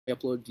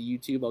upload to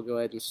YouTube, I'll go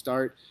ahead and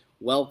start.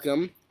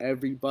 Welcome,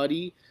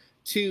 everybody,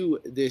 to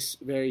this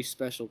very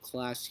special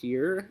class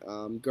here,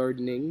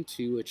 gardening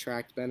to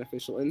attract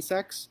beneficial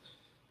insects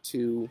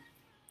to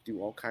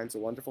do all kinds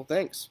of wonderful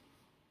things.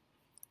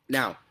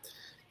 Now,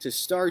 to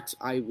start,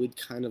 I would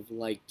kind of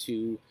like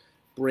to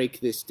break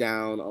this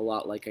down a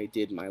lot like I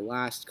did my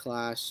last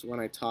class when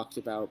I talked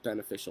about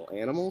beneficial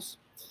animals.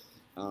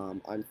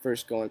 I'm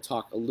first going to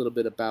talk a little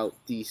bit about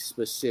the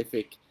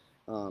specific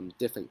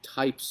different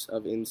types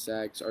of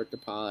insects,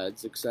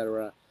 arthropods,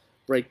 etc.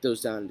 Break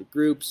those down into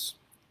groups,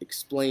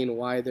 explain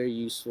why they're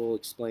useful,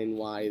 explain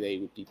why they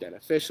would be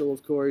beneficial,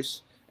 of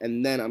course,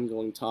 and then I'm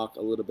going to talk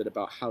a little bit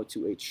about how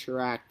to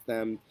attract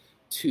them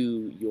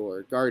to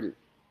your garden.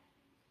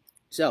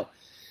 So,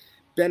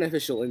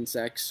 beneficial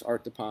insects,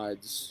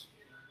 arthropods,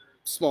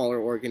 smaller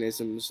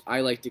organisms,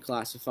 I like to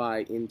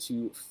classify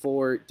into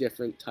 4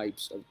 different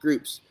types of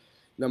groups.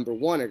 Number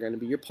 1 are going to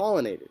be your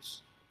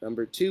pollinators.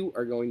 Number 2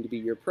 are going to be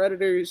your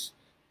predators.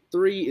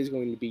 3 is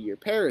going to be your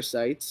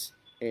parasites.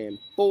 And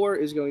 4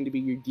 is going to be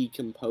your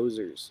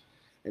decomposers.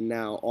 And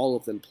now all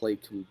of them play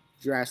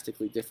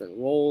drastically different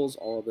roles.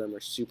 All of them are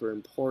super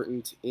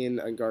important in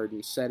a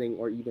garden setting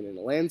or even in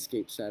a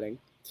landscape setting.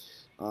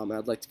 And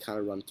I'd like to kind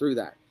of run through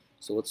that.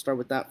 So let's start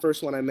with that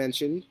first one I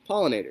mentioned,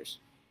 pollinators.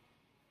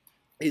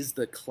 Is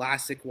the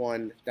classic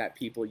one that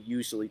people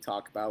usually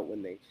talk about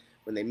when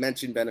they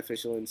mention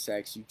beneficial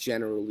insects. You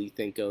generally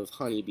think of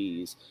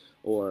honeybees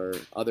or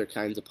other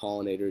kinds of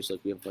pollinators, like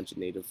we have a bunch of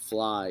native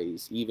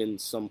flies. Even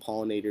some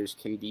pollinators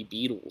can be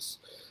beetles,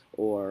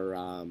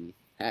 or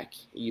heck,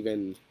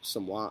 even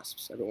some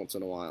wasps every once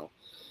in a while.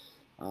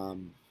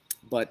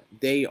 But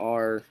they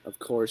are, of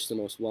course, the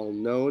most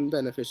well-known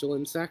beneficial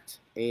insect,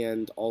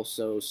 and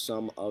also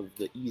some of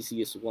the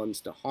easiest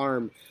ones to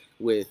harm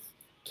with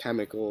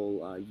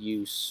chemical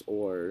use,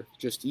 or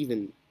just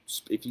even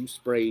if you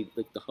spray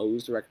like the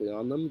hose directly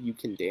on them, you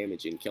can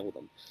damage and kill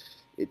them.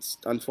 It's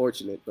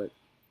unfortunate, but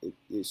it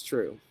is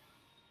true.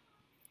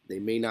 They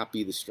may not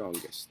be the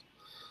strongest.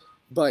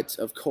 But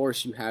of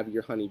course, you have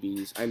your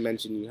honeybees. I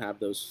mentioned you have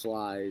those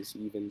flies,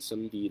 even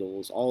some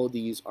beetles. All of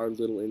these are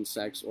little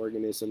insects,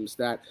 organisms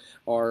that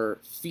are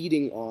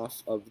feeding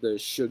off of the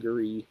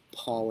sugary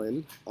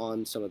pollen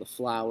on some of the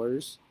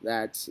flowers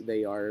that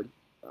they are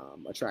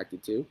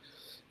attracted to,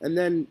 and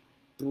then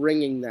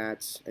bringing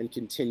that and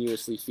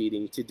continuously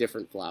feeding to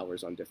different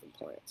flowers on different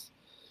plants.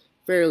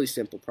 Fairly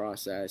simple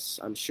process.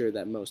 I'm sure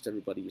that most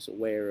everybody is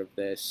aware of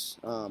this,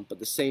 but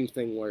the same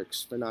thing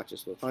works for not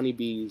just with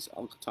honeybees.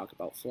 I'll talk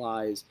about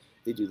flies.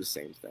 They do the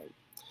same thing.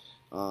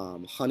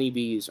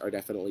 Honeybees are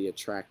definitely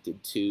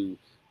attracted to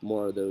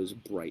more of those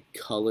bright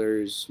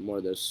colors, more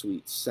of those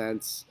sweet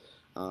scents.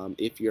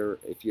 If you're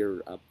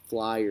a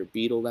fly or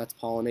beetle that's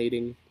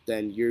pollinating,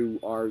 then you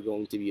are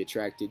going to be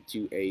attracted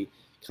to a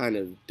kind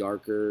of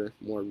darker,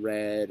 more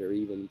red or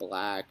even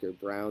black or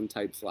brown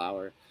type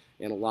flower.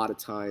 And a lot of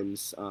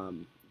times,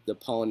 the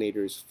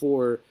pollinators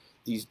for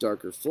these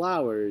darker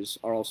flowers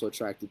are also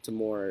attracted to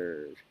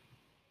more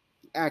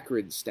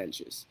acrid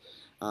stenches.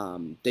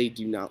 They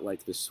do not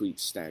like the sweet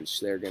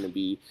stench. They're going to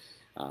be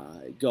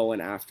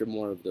going after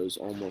more of those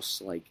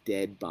almost like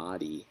dead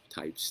body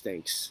type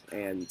stinks.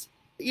 And,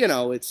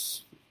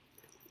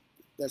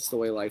 that's the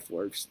way life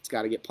works. It's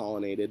got to get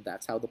pollinated.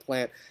 That's how the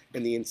plant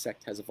and the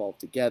insect has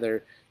evolved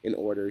together in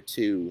order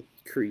to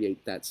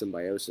create that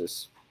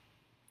symbiosis.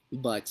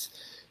 But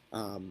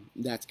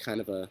that's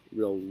kind of a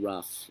real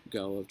rough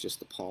go of just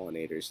the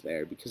pollinators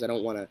there, because I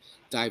don't want to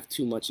dive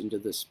too much into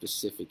the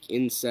specific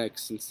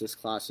insects, since this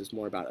class is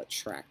more about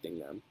attracting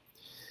them.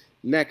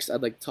 Next,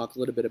 I'd like to talk a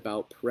little bit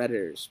about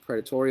predators.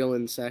 Predatorial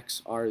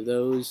insects are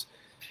those,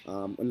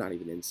 not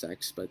even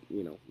insects, but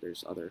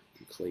there's other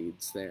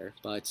clades there.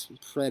 But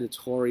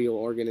predatorial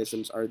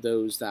organisms are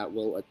those that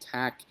will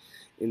attack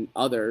in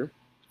other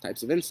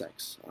types of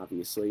insects,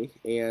 obviously.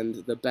 And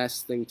the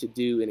best thing to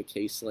do in a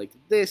case like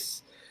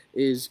this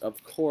is,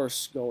 of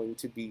course, going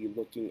to be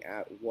looking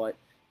at what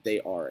they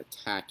are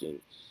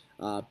attacking.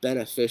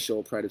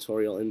 Beneficial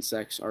predatorial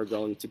insects are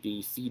going to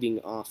be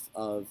feeding off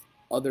of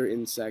other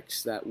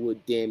insects that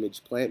would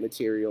damage plant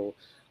material,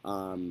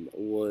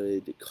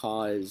 would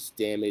cause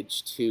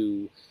damage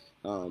to,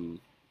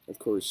 of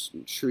course,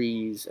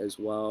 trees as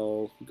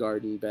well,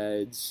 garden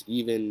beds,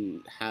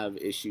 even have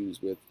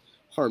issues with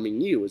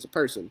harming you as a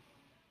person.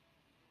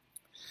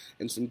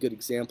 And some good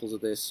examples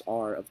of this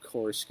are, of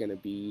course, going to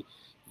be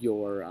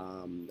your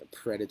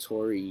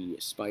predatory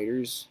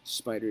spiders.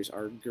 Spiders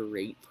are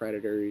great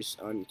predators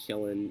on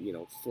killing,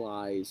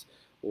 flies,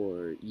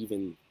 or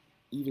even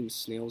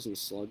snails and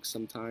slugs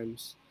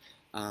sometimes.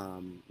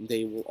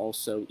 They will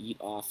also eat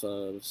off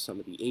of some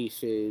of the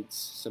aphids,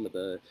 some of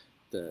the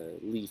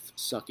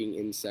leaf-sucking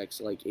insects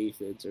like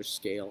aphids or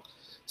scale.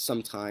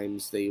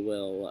 Sometimes they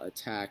will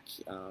attack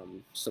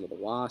some of the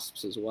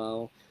wasps as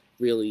well.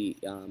 Really,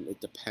 it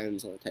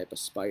depends on the type of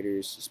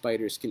spiders.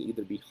 Spiders can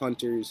either be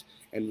hunters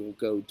and will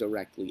go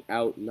directly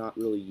out, not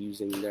really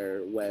using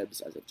their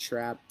webs as a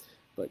trap,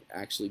 but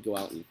actually go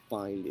out and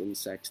find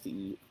insects to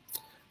eat.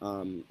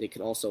 They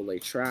can also lay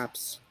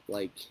traps,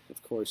 like,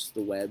 of course,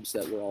 the webs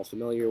that we're all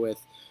familiar with,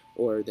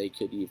 or they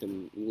could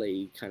even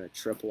lay kind of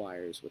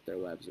tripwires with their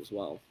webs as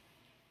well.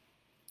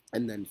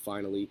 And then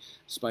finally,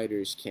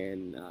 spiders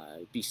can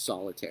be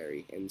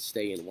solitary and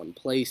stay in one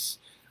place,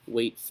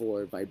 wait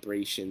for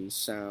vibrations,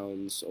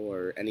 sounds,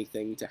 or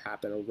anything to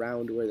happen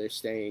around where they're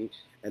staying,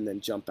 and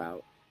then jump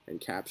out and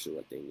capture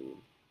what they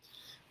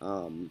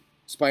need.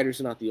 Spiders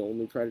are not the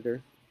only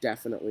predator.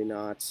 Definitely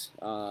not.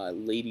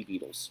 Lady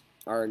beetles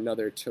are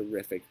another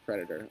terrific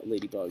predator.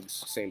 Ladybugs,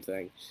 same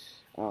thing.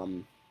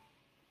 Um,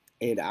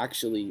 and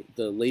actually,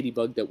 the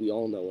ladybug that we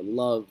all know and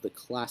love, the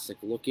classic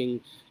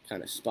looking,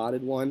 kind of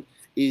spotted one,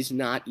 is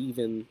not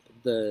even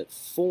the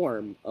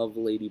form of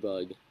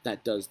ladybug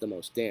that does the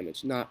most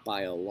damage, not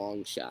by a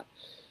long shot.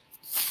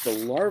 The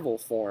larval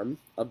form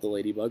of the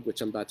ladybug,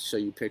 which I'm about to show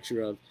you a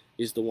picture of,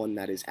 is the one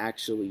that is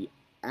actually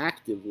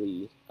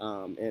actively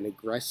and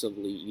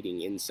aggressively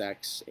eating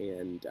insects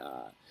and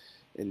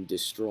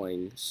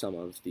destroying some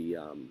of the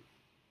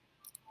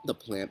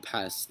plant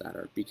pests that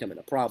are becoming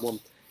a problem.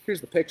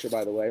 Here's the picture,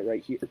 by the way,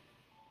 right here.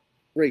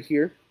 Right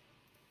here.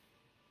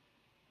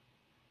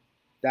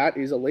 That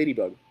is a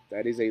ladybug.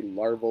 That is a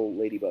larval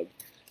ladybug.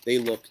 They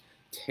look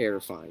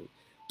terrifying,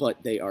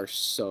 but they are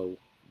so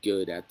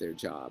good at their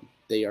job.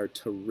 They are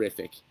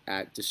terrific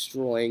at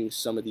destroying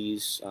some of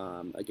these,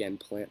 again,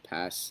 plant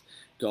pests,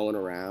 going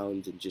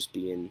around and just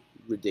being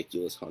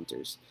ridiculous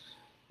hunters.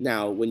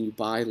 Now, when you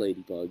buy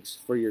ladybugs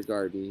for your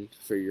garden,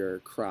 for your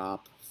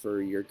crop,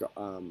 for your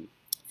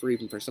for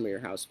even for some of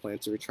your house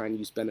plants, or you're trying to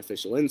use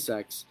beneficial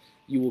insects,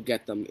 you will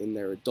get them in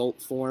their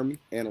adult form,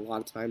 and a lot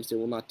of times they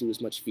will not do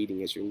as much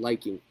feeding as you're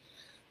liking.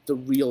 The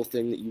real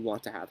thing that you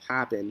want to have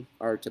happen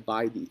are to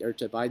buy these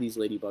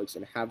ladybugs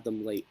and have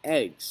them lay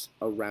eggs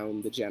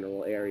around the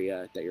general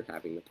area that you're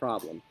having the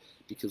problem,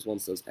 because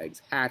once those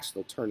eggs hatch,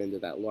 they'll turn into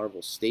that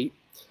larval state,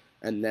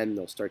 and then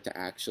they'll start to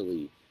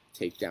actually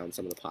take down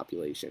some of the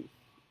population.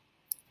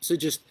 So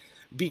just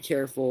be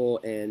careful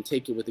and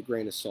take it with a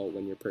grain of salt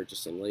when you're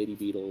purchasing lady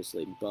beetles,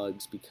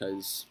 ladybugs,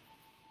 because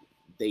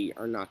they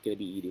are not going to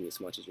be eating as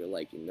much as you're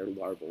liking. Their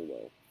larval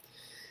will.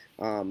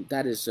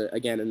 That is,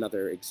 again,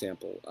 another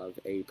example of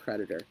a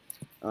predator.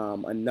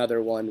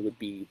 Another one would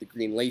be the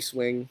green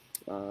lacewing.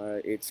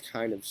 It's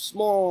kind of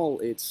small.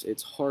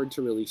 It's hard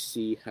to really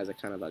see. Has a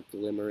kind of a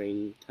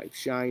glimmering type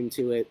shine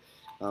to it.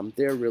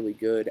 They're really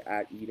good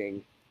at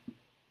eating.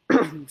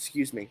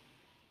 Excuse me.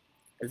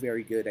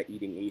 Very good at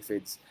eating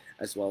aphids,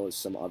 as well as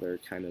some other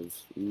kind of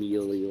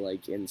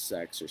mealy-like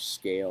insects or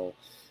scale.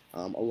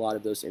 A lot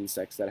of those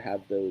insects that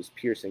have those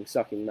piercing,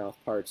 sucking mouth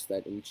parts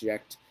that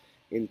inject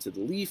into the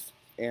leaf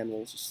and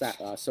will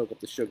soak up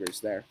the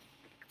sugars there.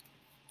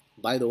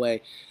 By the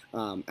way,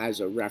 as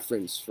a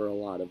reference for a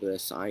lot of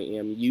this, I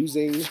am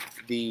using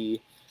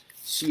the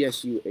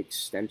CSU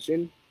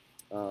extension,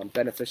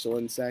 beneficial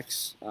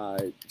insects.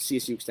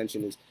 CSU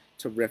extension is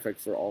terrific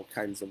for all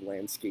kinds of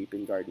landscape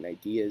and garden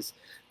ideas.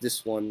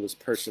 This one was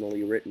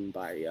personally written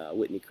by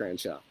Whitney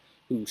Cranshaw,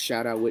 who,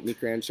 shout out Whitney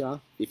Cranshaw.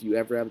 If you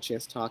ever have a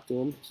chance to talk to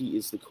him, he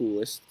is the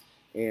coolest.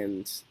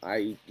 And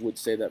I would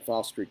say that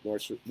Falls Creek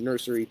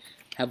Nursery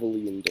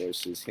heavily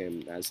endorses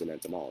him as an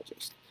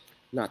entomologist.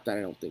 Not that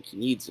I don't think he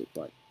needs it,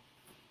 but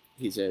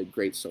he's a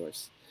great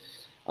source.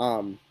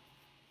 I'm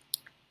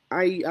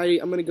going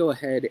to go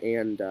ahead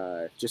and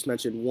just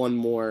mention one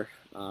more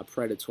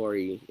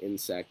predatory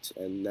insect,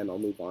 and then I'll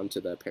move on to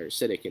the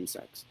parasitic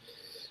insects.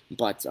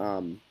 But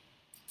the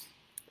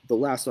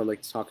last one I'd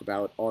like to talk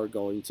about are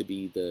going to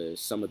be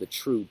some of the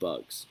true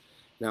bugs.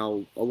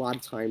 Now, a lot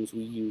of times we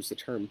use the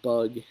term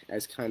bug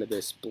as kind of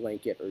this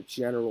blanket or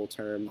general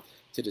term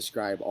to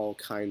describe all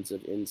kinds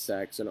of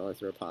insects and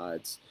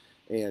arthropods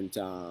and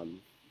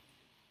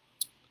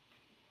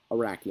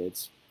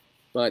arachnids.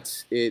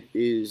 But it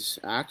is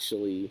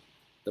actually,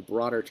 the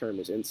broader term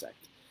is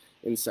insect.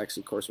 Insects,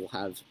 of course, will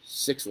have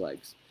 6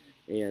 legs,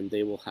 and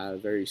they will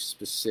have very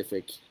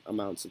specific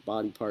amounts of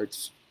body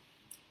parts,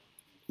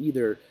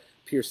 either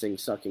piercing,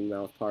 sucking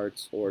mouth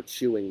parts or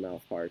chewing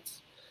mouth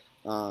parts.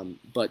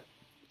 But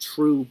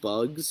true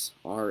bugs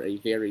are a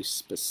very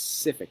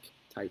specific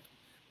type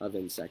of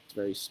insect,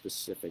 very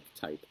specific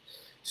type.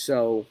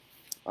 So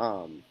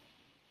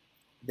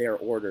their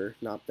order,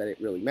 not that it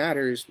really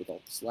matters with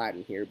all this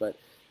Latin here, but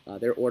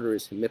their order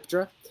is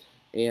Hemiptera,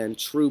 and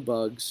true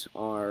bugs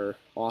are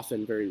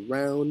often very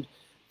round.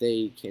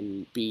 They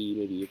can be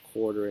maybe a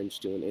 1/4 inch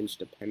to an inch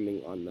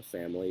depending on the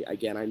family.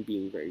 Again, I'm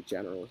being very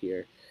general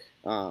here.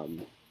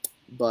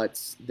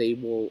 But they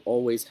will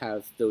always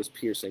have those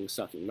piercing,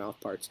 sucking mouth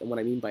parts. And what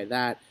I mean by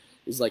that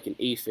is, like an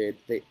aphid,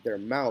 their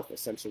mouth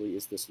essentially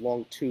is this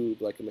long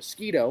tube like a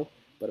mosquito,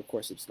 but of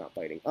course it's not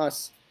biting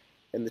us.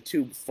 And the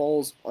tube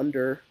falls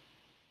under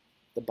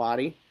the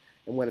body,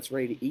 and when it's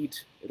ready to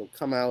eat, it'll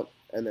come out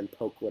and then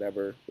poke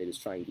whatever it is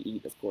trying to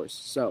eat, of course.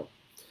 So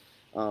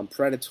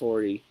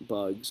predatory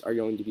bugs are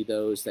going to be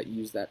those that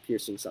use that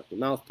piercing, sucking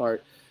mouth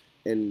part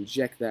and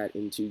inject that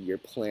into your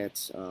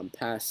plant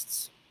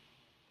pests.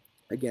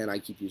 Again, I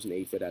keep using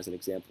aphid as an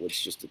example.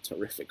 It's just a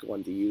terrific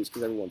one to use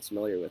because everyone's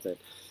familiar with it.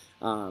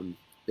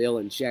 They'll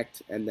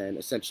inject and then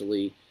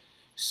essentially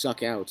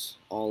suck out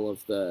all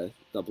of the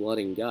blood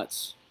and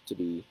guts, to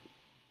be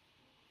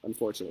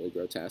unfortunately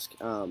grotesque,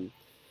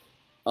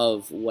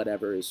 of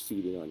whatever is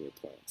feeding on your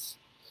plants.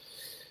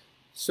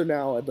 So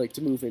now I'd like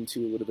to move into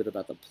a little bit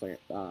about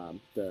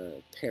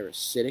the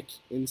parasitic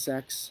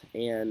insects,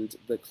 and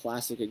the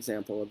classic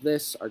example of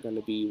this are going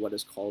to be what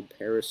is called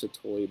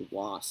parasitoid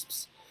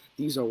wasps.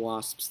 These are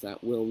wasps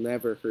that will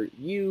never hurt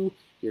you,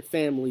 your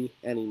family,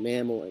 any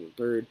mammal, any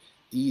bird.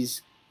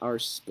 These are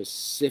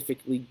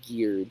specifically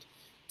geared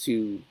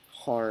to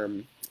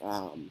harm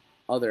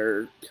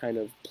other kind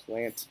of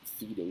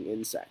plant-feeding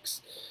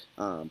insects.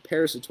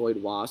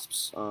 Parasitoid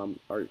wasps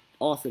are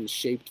often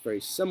shaped very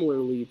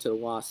similarly to the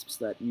wasps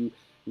that you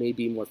may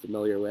be more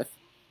familiar with.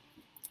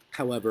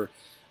 However,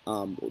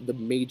 the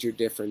major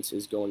difference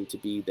is going to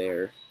be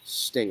their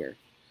stinger.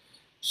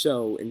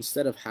 So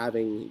instead of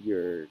having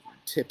your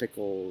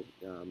typical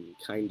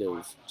kind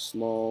of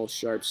small,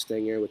 sharp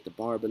stinger with the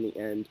barb on the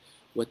end,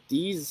 what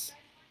these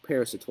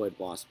parasitoid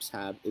wasps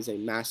have is a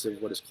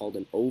massive, what is called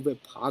an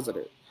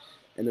ovipositor.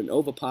 And an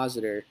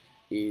ovipositor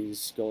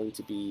is going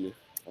to be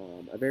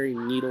a very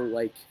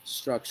needle-like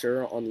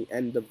structure on the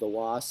end of the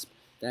wasp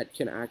that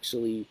can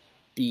actually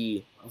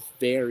be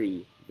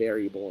very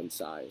variable in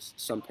size.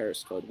 Some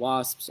parasitoid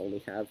wasps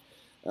only have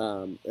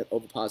an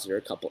ovipositor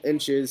a couple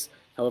inches.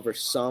 However,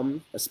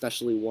 some,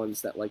 especially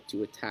ones that like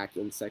to attack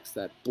insects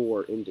that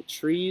bore into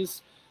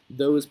trees,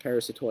 those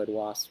parasitoid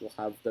wasps will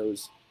have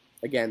those,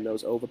 again,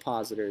 those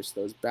ovipositors,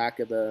 those back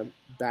of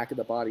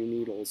the body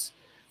needles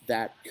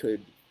that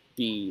could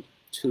be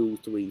 2,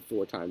 3,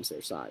 4 times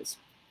their size,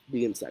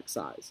 the insect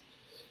size.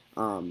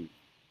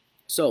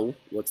 So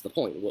what's the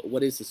point?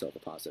 What is this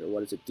ovipositor?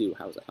 What does it do?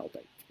 How is it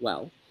helping?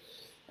 Well,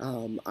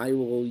 I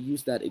will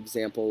use that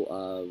example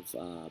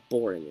of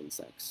boring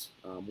insects,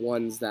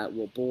 ones that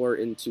will bore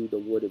into the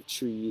wood of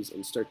trees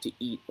and start to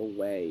eat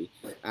away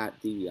at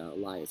the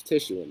live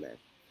tissue in there.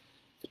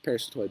 The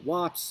parasitoid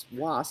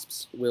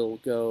wasps will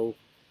go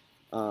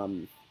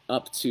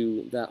up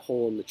to that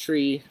hole in the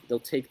tree. They'll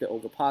take the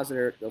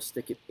ovipositor, they'll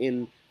stick it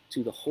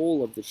into the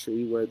hole of the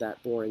tree where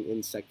that boring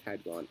insect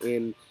had gone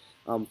in.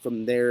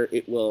 From there,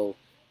 it will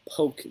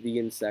poke the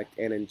insect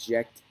and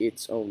inject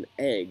its own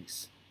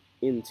eggs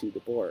into the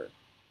borer.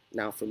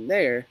 Now from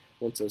there,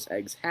 once those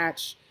eggs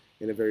hatch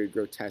in a very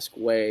grotesque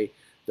way,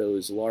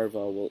 those larvae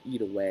will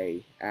eat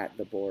away at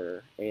the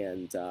borer,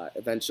 and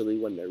eventually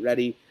when they're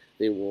ready,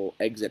 they will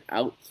exit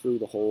out through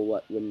the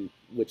hole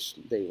which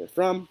they were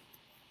from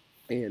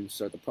and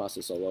start the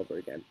process all over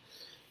again.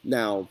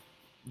 Now,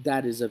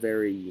 that is a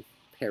very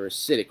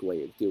parasitic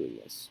way of doing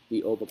this.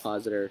 The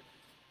ovipositor,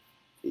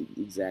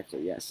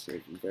 exactly, yes,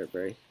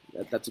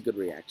 that's a good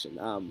reaction.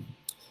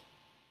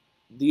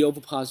 The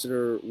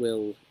ovipositor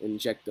will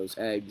inject those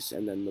eggs,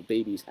 and then the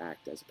babies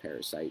act as a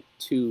parasite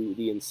to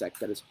the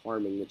insect that is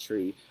harming the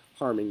tree,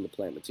 harming the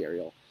plant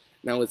material.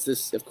 Now,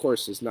 this, of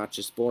course, is not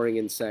just boring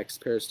insects.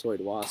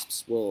 Parasitoid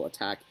wasps will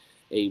attack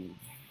a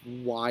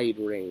wide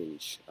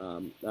range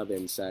of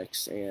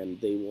insects, and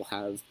they will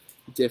have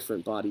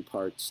different body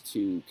parts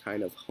to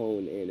kind of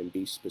hone in and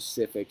be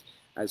specific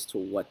as to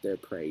what their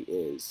prey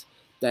is.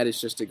 That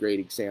is just a great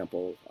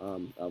example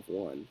of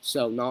one.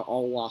 So not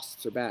all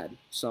wasps are bad.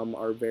 Some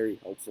are very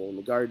helpful in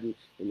the garden,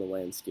 in the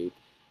landscape,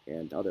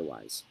 and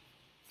otherwise.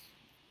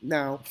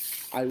 Now,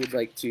 I would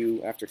like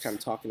to, after kind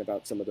of talking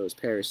about some of those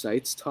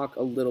parasites, talk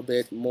a little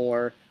bit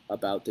more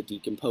about the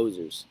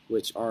decomposers,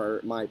 which are,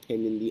 in my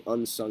opinion, the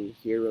unsung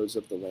heroes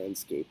of the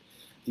landscape.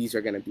 These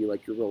are going to be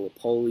like your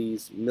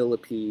roly-polies,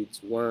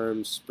 millipedes,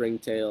 worms,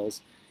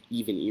 springtails,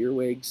 even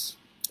earwigs.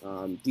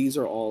 These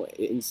are all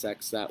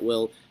insects that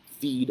will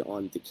feed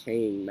on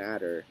decaying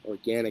matter,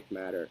 organic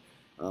matter,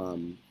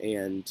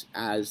 and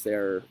as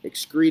they're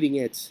excreting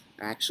it,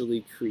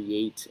 actually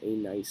create a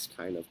nice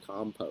kind of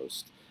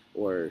compost,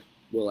 or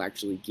will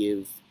actually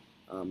give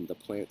the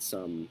plant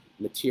some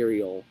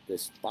material,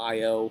 this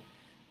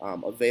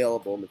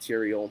available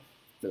material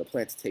for the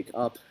plant to take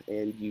up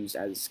and use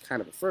as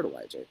kind of a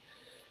fertilizer.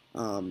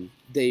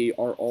 They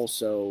are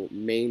also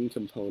main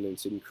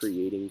components in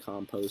creating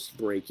compost,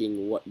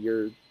 breaking what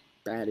you're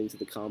adding to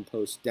the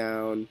compost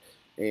down,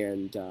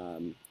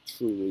 and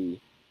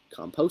truly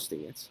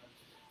composting it,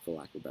 for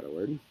lack of a better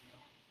word.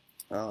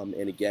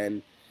 And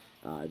again,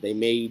 they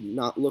may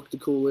not look the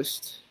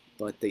coolest,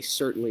 but they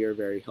certainly are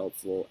very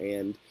helpful,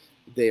 and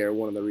they are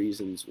one of the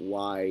reasons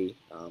why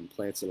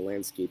plants in the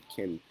landscape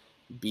can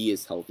be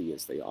as healthy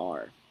as they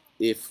are.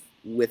 If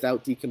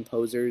without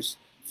decomposers,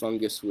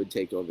 fungus would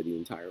take over the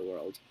entire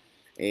world.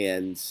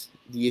 And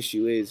the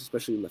issue is,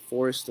 especially in the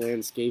forest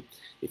landscape,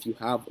 if you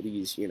have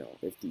these,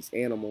 if these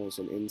animals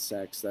and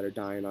insects that are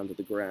dying onto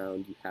the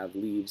ground, you have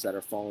leaves that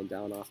are falling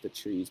down off the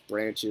trees,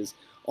 branches,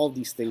 all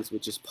these things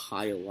would just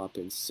pile up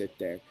and sit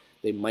there.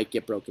 They might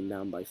get broken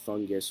down by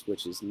fungus,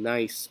 which is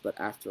nice, but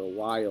after a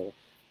while,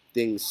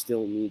 things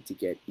still need to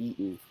get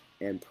eaten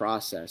and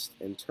processed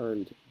and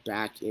turned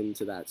back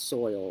into that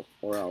soil,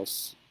 or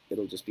else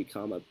it'll just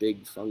become a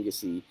big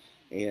fungusy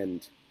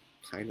and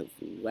kind of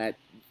wet,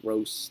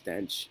 gross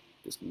stench,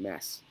 this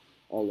mess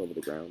all over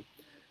the ground.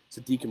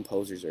 So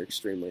decomposers are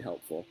extremely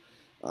helpful.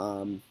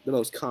 The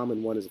most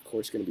common one is, of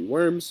course, going to be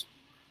worms,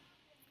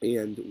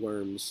 and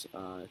worms,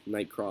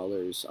 night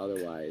crawlers,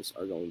 otherwise,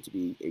 are going to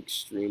be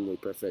extremely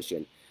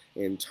proficient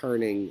in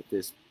turning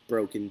this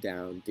broken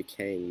down,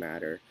 decaying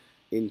matter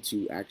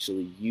into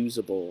actually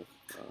usable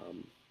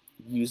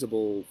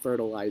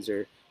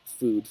fertilizer,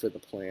 food for the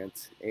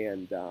plant,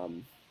 and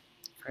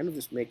kind of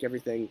just make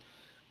everything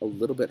a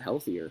little bit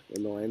healthier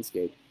in the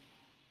landscape.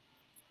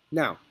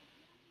 Now,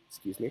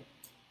 excuse me.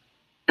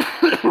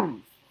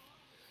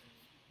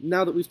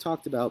 Now that we've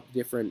talked about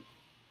different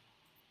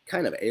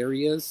kind of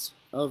areas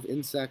of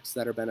insects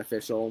that are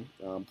beneficial,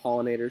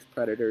 pollinators,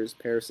 predators,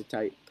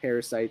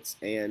 parasites,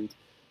 and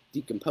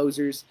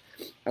decomposers,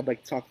 I'd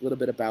like to talk a little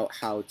bit about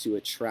how to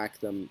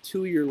attract them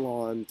to your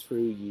lawn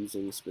through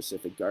using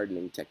specific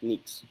gardening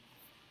techniques.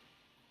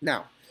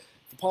 Now,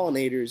 for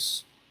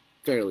pollinators,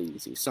 fairly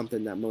easy,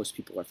 something that most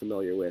people are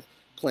familiar with,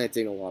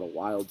 planting a lot of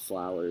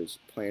wildflowers,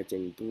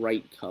 planting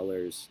bright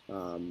colors,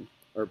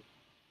 or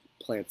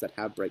plants that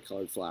have bright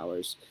colored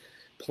flowers,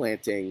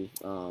 planting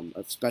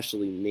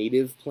especially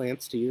native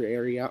plants to your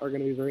area are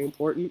going to be very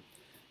important.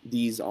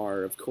 These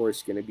are, of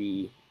course, going to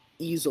be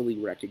easily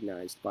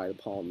recognized by the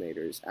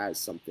pollinators as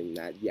something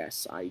that,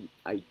 yes, I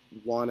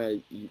want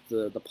to eat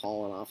the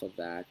pollen off of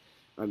that.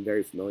 I'm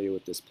very familiar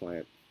with this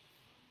plant.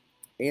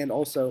 And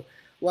also,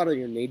 a lot of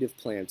your native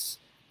plants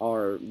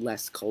are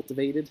less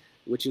cultivated,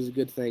 which is a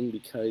good thing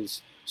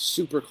because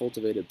super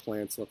cultivated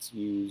plants, let's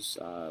use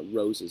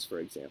roses, for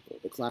example.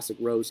 The classic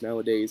rose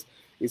nowadays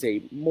is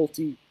a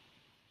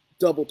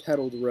double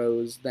petaled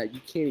rose that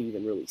you can't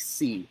even really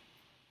see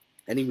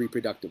any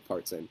reproductive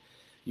parts in.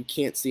 You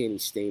can't see any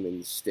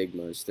stamens,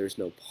 stigmas. There's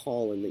no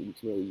pollen that you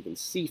can really even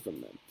see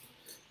from them.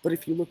 But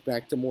if you look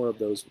back to more of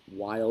those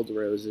wild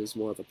roses,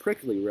 more of a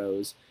prickly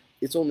rose,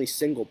 it's only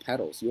single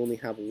petals. You only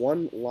have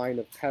one line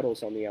of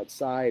petals on the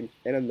outside,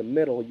 and in the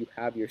middle you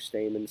have your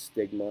stamen,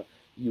 stigma,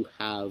 you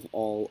have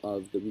all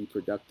of the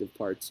reproductive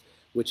parts,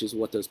 which is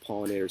what those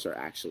pollinators are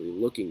actually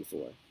looking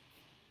for.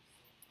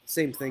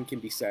 Same thing can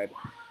be said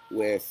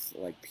with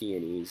like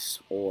peonies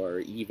or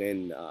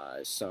even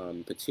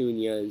some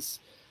petunias,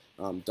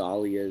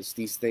 dahlias,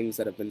 these things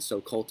that have been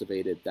so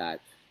cultivated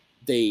that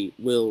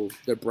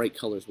their bright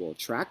colors will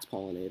attract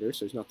pollinators.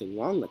 There's nothing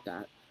wrong with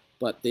that,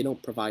 but they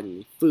don't provide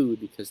any food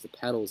because the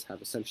petals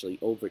have essentially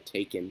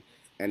overtaken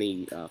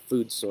any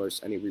food source,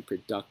 any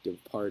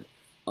reproductive part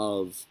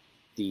of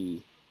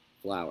the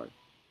flower.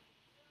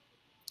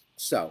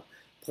 So,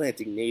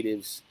 planting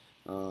natives,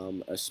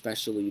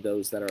 especially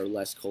those that are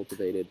less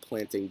cultivated,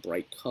 planting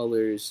bright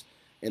colors,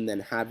 and then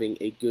having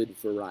a good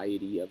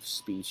variety of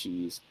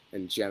species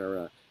and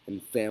genera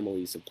and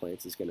families of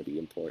plants is going to be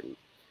important.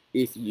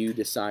 If you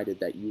decided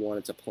that you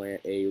wanted to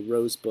plant a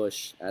rose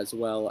bush as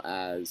well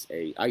as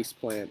a ice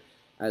plant,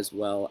 as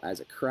well as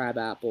a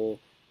crabapple,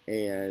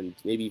 and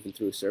maybe even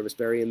threw a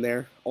serviceberry in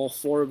there, all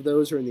four of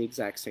those are in the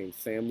exact same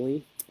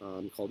family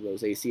called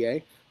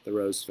Rosaceae, the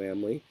rose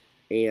family,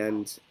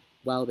 and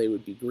while they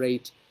would be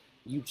great,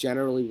 you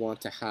generally want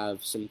to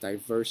have some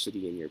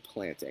diversity in your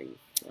planting.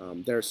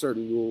 There are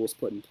certain rules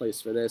put in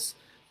place for this,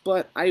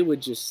 but I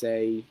would just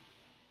say,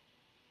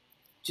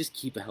 just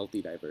keep a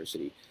healthy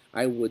diversity.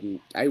 I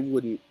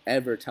wouldn't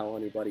ever tell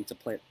anybody to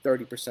plant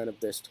 30% of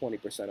this,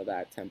 20% of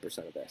that,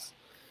 10% of this.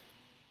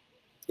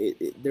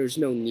 There's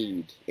no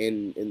need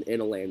in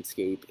a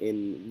landscape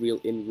in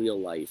real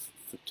life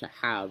to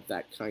have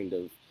that kind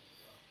of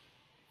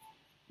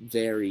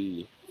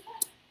very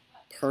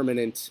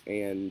permanent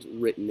and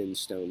written in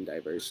stone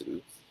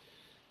diversity.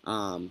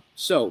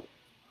 So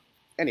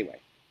anyway,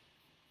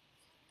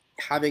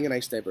 having a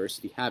nice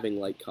diversity,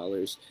 having light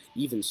colors,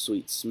 even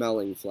sweet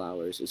smelling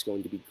flowers is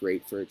going to be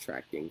great for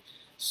attracting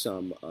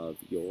some of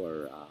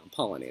your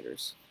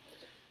pollinators.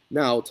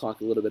 Now I'll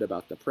talk a little bit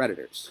about the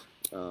predators.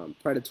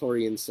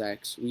 Predatory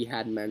insects, we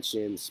had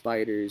mentioned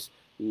spiders,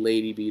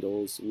 lady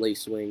beetles,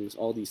 lacewings,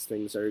 all these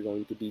things are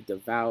going to be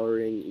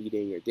devouring,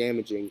 eating, or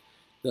damaging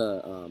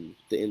the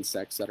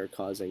insects that are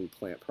causing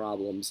plant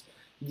problems.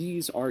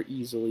 These are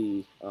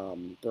easily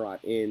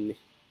brought in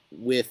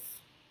with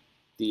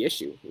the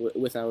issue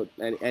without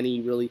any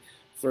really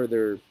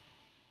further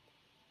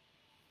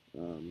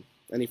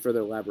any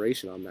further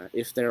elaboration on that.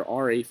 If there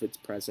are aphids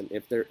present,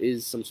 if there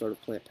is some sort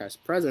of plant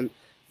pest present,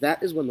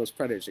 that is when those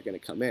predators are going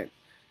to come in.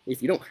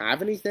 If you don't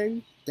have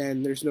anything,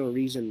 then there's no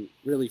reason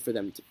really for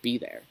them to be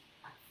there.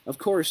 Of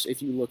course,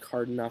 if you look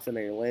hard enough in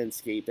a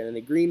landscape and in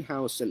a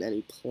greenhouse and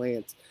any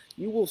plant,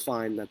 you will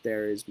find that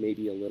there is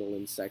maybe a little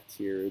insect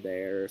here or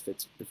there. If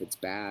it's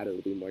bad,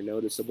 it'll be more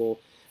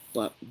noticeable.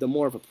 But the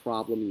more of a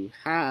problem you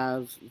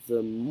have,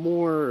 the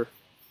more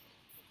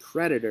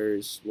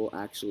predators will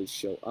actually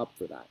show up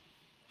for that.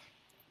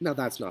 Now,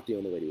 that's not the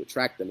only way to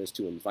attract them, is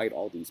to invite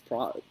all these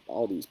plant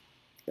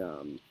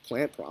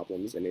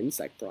problems and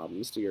insect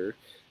problems to your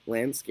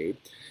landscape.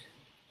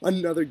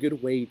 Another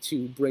good way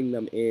to bring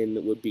them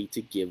in would be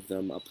to give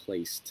them a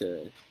place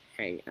to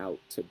hang out,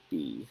 to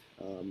be.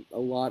 A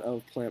lot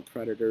of plant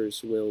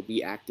predators will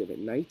be active at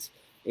night,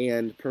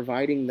 and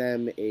providing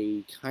them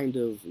a kind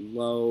of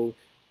low,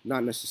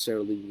 not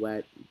necessarily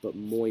wet, but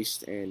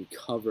moist and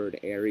covered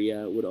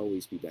area would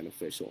always be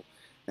beneficial.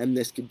 And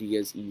this could be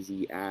as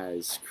easy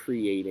as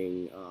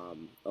creating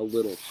a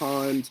little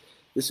pond.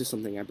 This is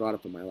something I brought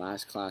up in my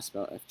last class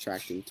about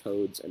attracting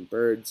toads and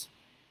birds.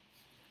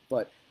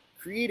 But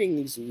creating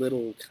these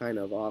little kind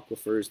of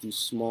aquifers, these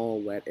small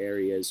wet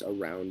areas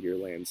around your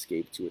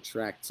landscape to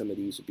attract some of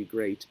these would be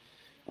great.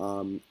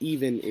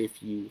 Even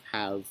if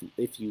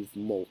you've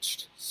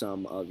mulched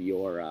some of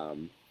your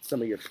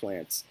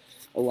plants,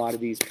 a lot of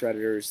these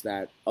predators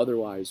that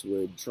otherwise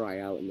would dry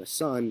out in the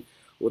sun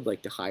would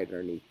like to hide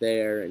underneath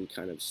there and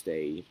kind of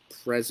stay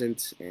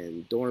present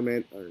and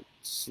dormant, or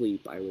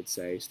sleep, I would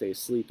say, stay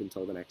asleep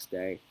until the next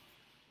day.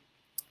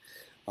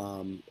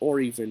 Or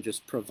even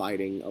just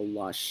providing a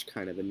lush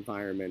kind of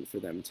environment for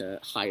them to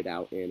hide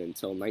out in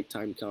until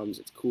nighttime comes,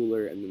 it's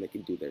cooler, and then they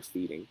can do their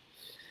feeding.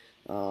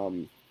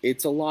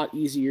 It's a lot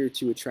easier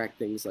to attract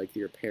things like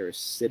your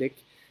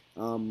parasitic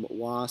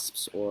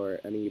wasps or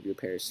any of your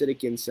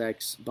parasitic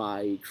insects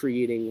by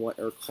creating what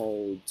are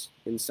called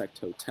insect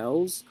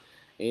hotels.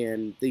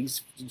 And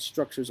these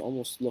structures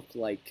almost look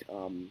like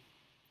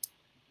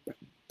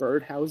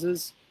bird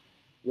houses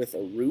with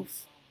a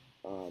roof,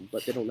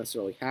 but they don't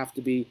necessarily have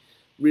to be.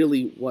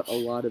 Really, what a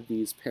lot of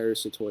these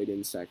parasitoid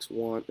insects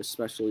want,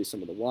 especially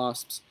some of the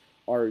wasps,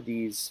 are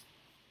these,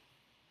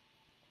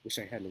 wish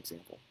I had an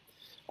example,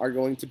 are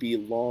going to be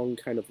long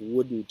kind of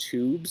wooden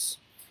tubes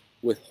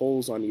with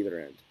holes on either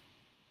end.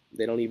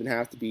 They don't even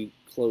have to be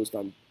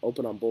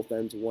open on both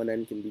ends. One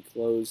end can be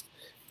closed,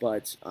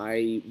 but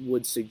I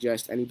would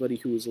suggest anybody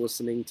who is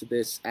listening to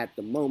this at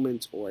the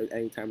moment or at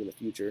any time in the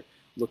future,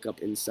 look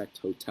up insect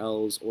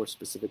hotels or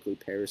specifically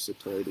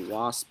parasitoid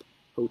wasp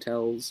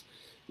hotels.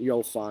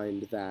 You'll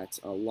find that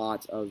a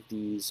lot of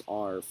these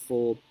are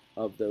full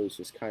of those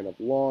just kind of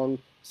long,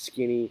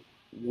 skinny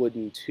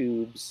wooden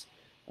tubes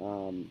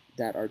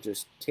that are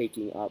just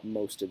taking up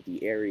most of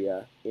the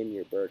area in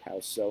your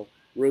birdhouse. So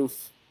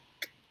roof,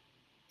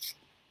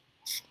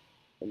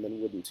 and then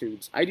wooden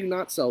tubes. I do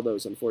not sell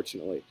those,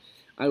 unfortunately.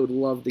 I would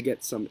love to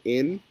get some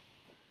in,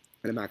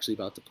 and I'm actually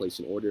about to place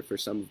an order for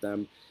some of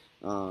them,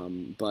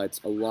 but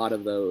a lot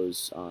of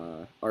those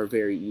are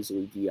very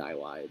easily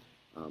DIY'd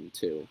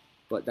too.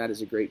 But that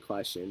is a great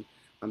question.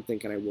 I'm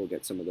thinking I will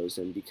get some of those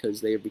in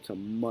because they have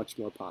become much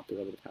more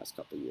popular over the past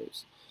couple of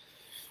years.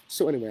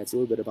 So anyway, that's a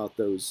little bit about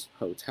those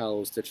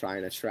hotels to try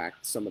and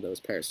attract some of those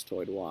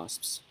parasitoid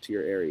wasps to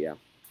your area.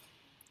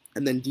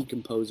 And then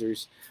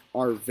decomposers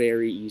are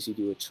very easy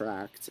to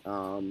attract.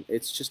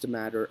 It's just a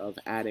matter of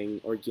adding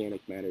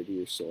organic matter to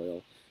your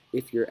soil.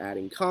 If you're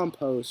adding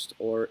compost,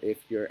 or if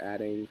you're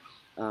adding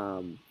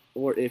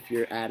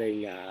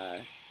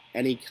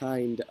any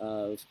kind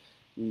of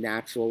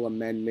natural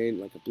amendment,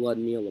 like a blood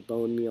meal, a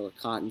bone meal, a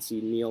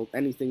cottonseed meal,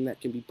 anything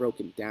that can be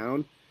broken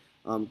down.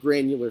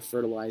 Granular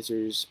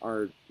fertilizers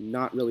are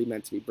not really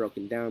meant to be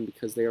broken down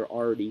because they are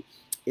already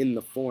in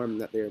the form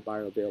that they are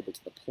bioavailable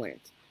to the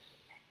plant.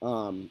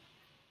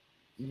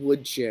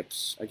 Wood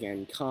chips,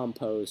 again,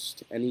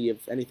 compost,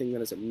 anything that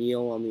has a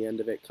meal on the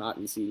end of it,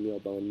 cottonseed meal,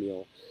 bone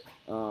meal,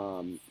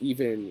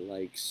 even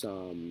like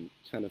some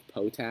kind of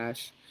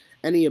potash.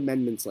 Any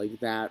amendments like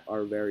that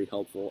are very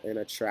helpful in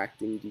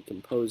attracting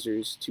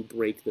decomposers to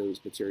break those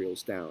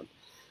materials down.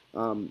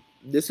 I'm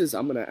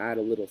going to add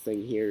a little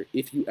thing here.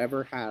 If you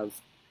ever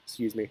have,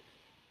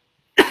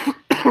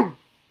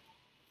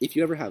 if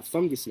you ever have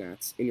fungus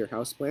gnats in your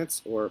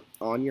houseplants or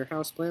on your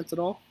houseplants at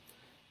all,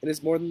 it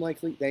is more than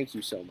likely, thank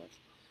you so much,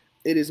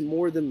 it is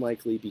more than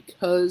likely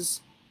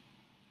because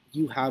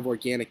you have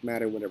organic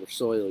matter in whatever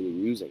soil you're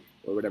using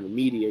or whatever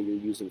media you're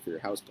using for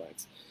your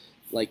houseplants.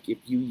 Like if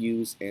you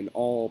use an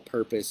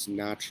all-purpose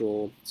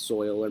natural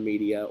soil or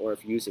media, or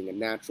if you're using a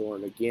natural or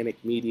an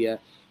organic media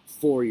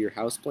for your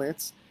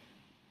houseplants,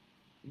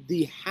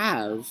 they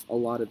have a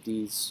lot of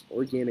these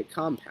organic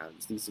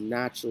compounds, these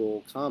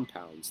natural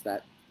compounds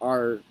that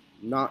are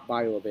not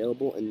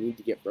bioavailable and need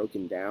to get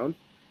broken down.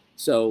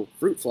 So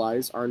fruit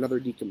flies are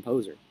another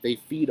decomposer. They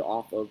feed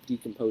off of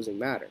decomposing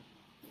matter.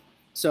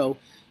 So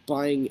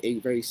buying a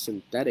very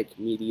synthetic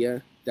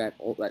media that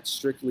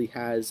strictly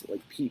has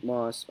like peat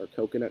moss or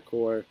coconut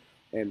coir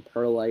and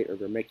perlite or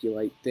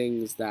vermiculite,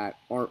 things that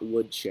aren't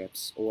wood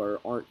chips or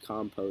aren't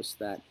compost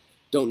that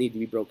don't need to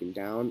be broken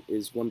down,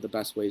 is one of the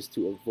best ways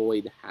to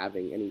avoid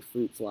having any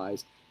fruit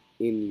flies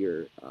in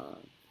your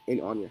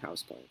on your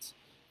houseplants.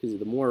 Because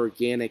the more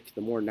organic,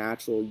 the more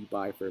natural you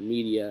buy for a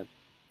media,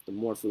 the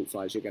more fruit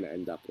flies you're going to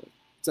end up with.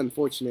 It's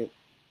unfortunate,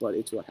 but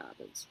it's what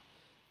happens.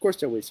 Of course,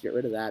 there are ways to get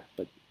rid of that,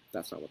 but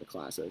that's not what the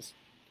class is.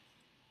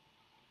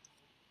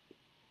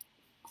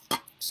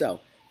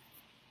 So,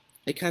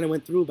 I kind of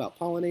went through about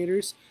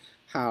pollinators,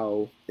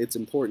 how it's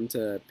important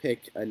to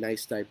pick a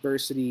nice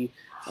diversity,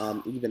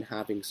 even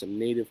having some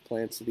native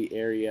plants to the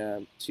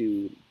area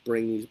to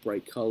bring these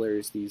bright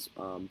colors, these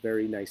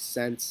very nice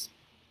scents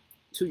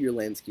to your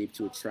landscape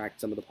to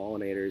attract some of the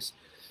pollinators.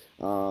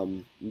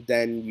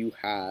 Then you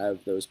have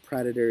those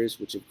predators,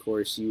 which of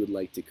course you would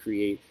like to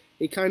create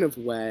a kind of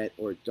wet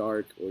or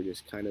dark or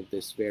just kind of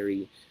this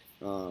very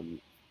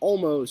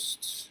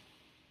almost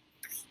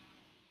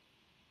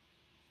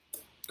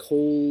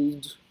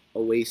cold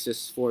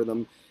oasis for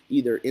them,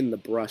 either in the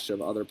brush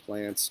of other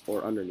plants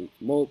or underneath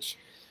mulch.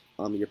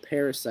 Your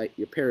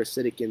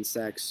parasitic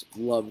insects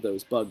love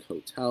those bug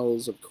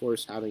hotels, of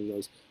course, having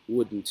those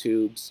wooden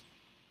tubes.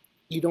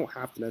 You don't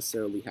have to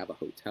necessarily have a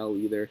hotel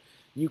either.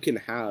 You can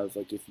have,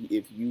 like, if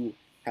you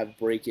have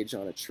breakage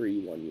on a tree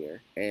one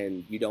year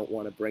and you don't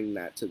want to bring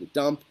that to the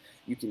dump,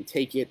 you can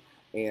take it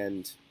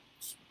and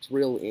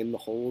drill in the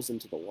holes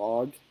into the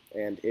log,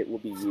 and it will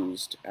be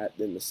used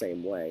in the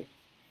same way.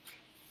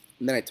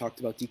 And then I talked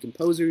about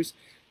decomposers,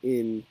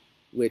 in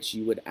which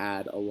you would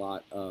add a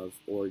lot of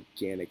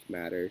organic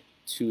matter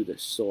to the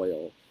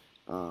soil,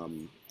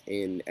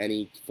 in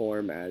any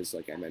form, as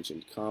like I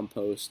mentioned,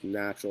 compost,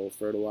 natural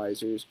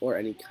fertilizers, or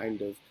any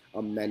kind of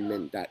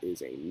amendment that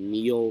is a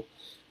meal.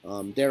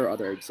 There are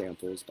other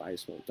examples, but I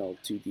just won't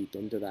delve too deep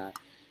into that.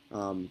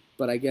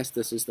 But I guess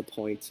this is the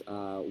point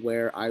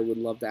where I would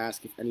love to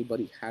ask if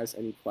anybody has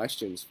any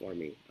questions for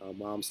me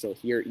while I'm still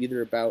here,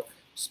 either about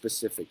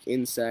specific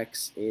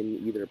insects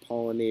in either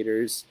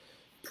pollinators,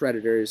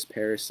 predators,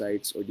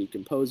 parasites, or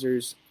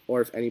decomposers, or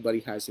if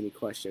anybody has any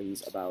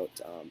questions about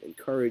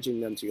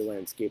encouraging them to your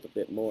landscape a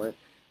bit more.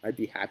 I'd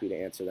be happy to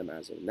answer them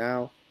as of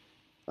now.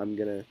 I'm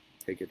going to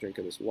take a drink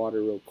of this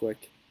water real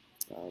quick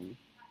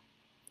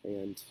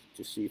and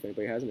just see if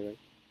anybody has anything.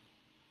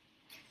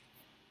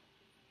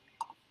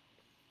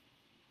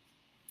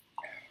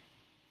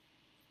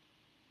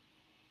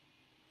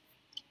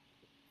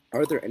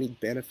 Are there any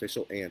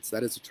beneficial ants?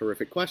 That is a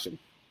terrific question.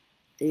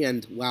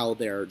 And while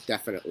there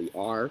definitely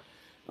are,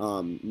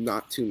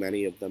 not too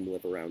many of them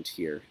live around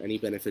here. Any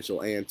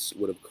beneficial ants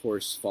would, of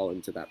course, fall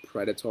into that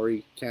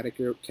predatory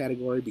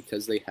category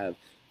because they have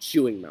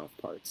chewing mouth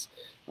parts.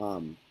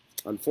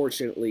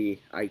 Unfortunately,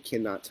 I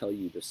cannot tell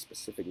you the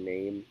specific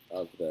name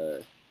of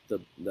the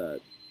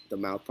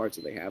mouth parts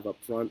that they have up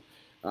front.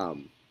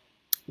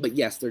 But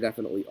yes, there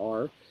definitely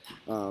are.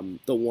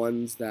 The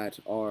ones that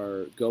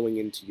are going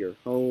into your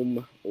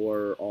home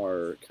or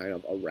are kind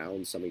of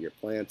around some of your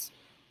plants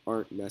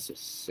aren't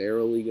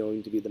necessarily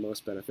going to be the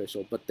most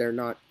beneficial, but they're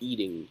not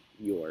eating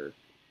your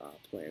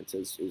plants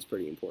is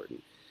pretty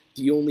important.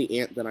 The only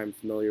ant that I'm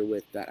familiar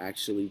with that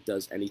actually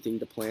does anything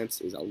to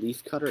plants is a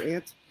leafcutter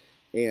ant,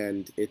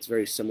 and it's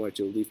very similar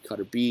to a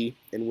leafcutter bee,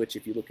 in which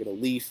if you look at a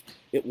leaf,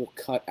 it will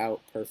cut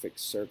out perfect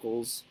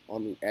circles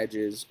on the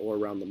edges or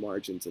around the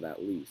margins of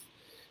that leaf.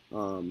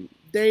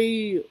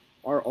 They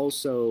are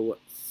also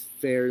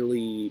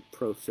fairly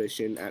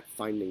proficient at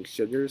finding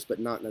sugars, but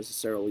not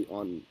necessarily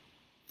on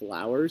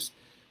flowers.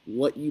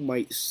 What you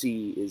might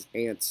see is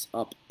ants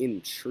up in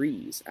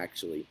trees,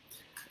 actually,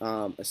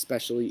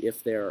 especially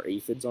if there are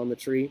aphids on the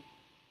tree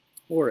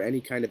or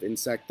any kind of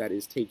insect that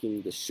is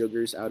taking the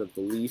sugars out of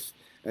the leaf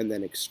and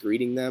then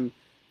excreting them.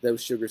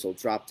 Those sugars will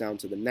drop down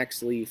to the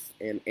next leaf,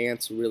 and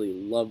ants really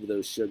love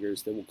those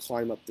sugars. They will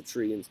climb up the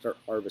tree and start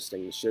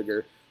harvesting the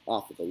sugar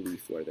off of the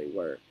leaf where they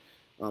were.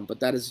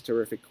 But that is a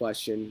terrific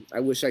question. I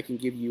wish I can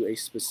give you a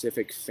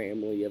specific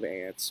family of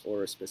ants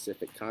or a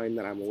specific kind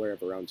that I'm aware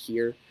of around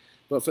here.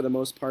 But for the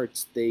most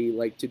part, they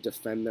like to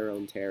defend their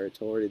own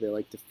territory. They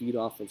like to feed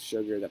off of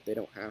sugar that they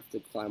don't have to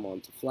climb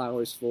onto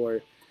flowers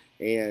for.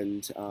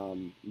 And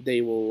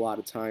they will a lot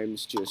of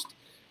times just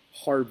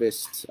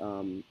harvest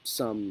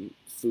some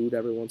food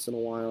every once in a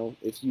while.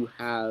 If you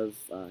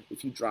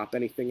drop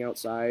anything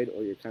outside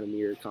or you're kind of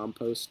near your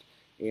compost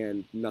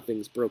and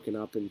nothing's broken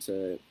up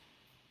into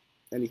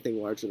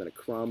anything larger than a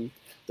crumb,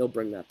 they'll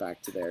bring that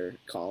back to their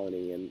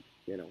colony and,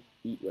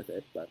 eat with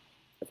it. But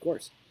of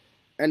course,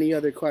 any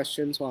other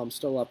questions while I'm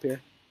still up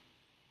here?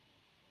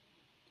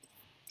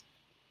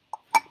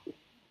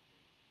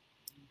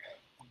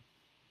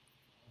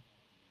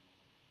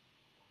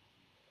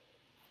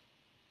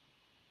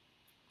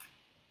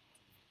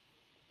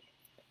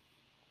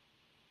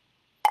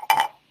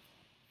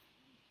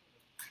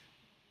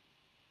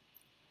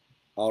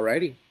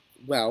 Alrighty.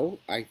 Well,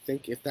 I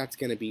think if that's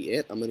going to be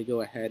it, I'm going to go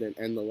ahead and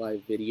end the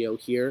live video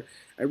here.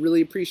 I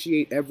really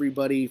appreciate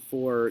everybody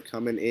for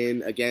coming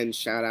in. Again,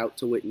 shout out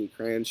to Whitney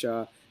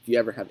Cranshaw. If you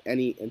ever have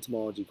any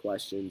entomology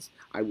questions,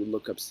 I would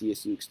look up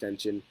CSU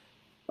Extension,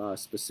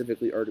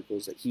 specifically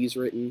articles that he's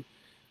written.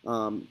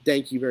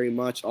 Thank you very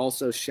much.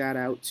 Also, shout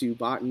out to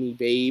Botany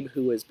Babe,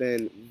 who has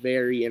been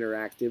very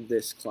interactive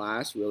this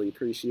class. Really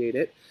appreciate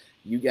it.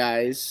 You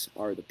guys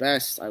are the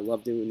best. I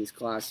love doing these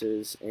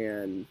classes,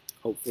 and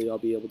hopefully I'll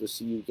be able to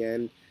see you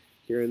again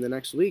here in the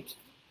next week.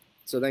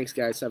 So thanks,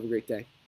 guys. Have a great day.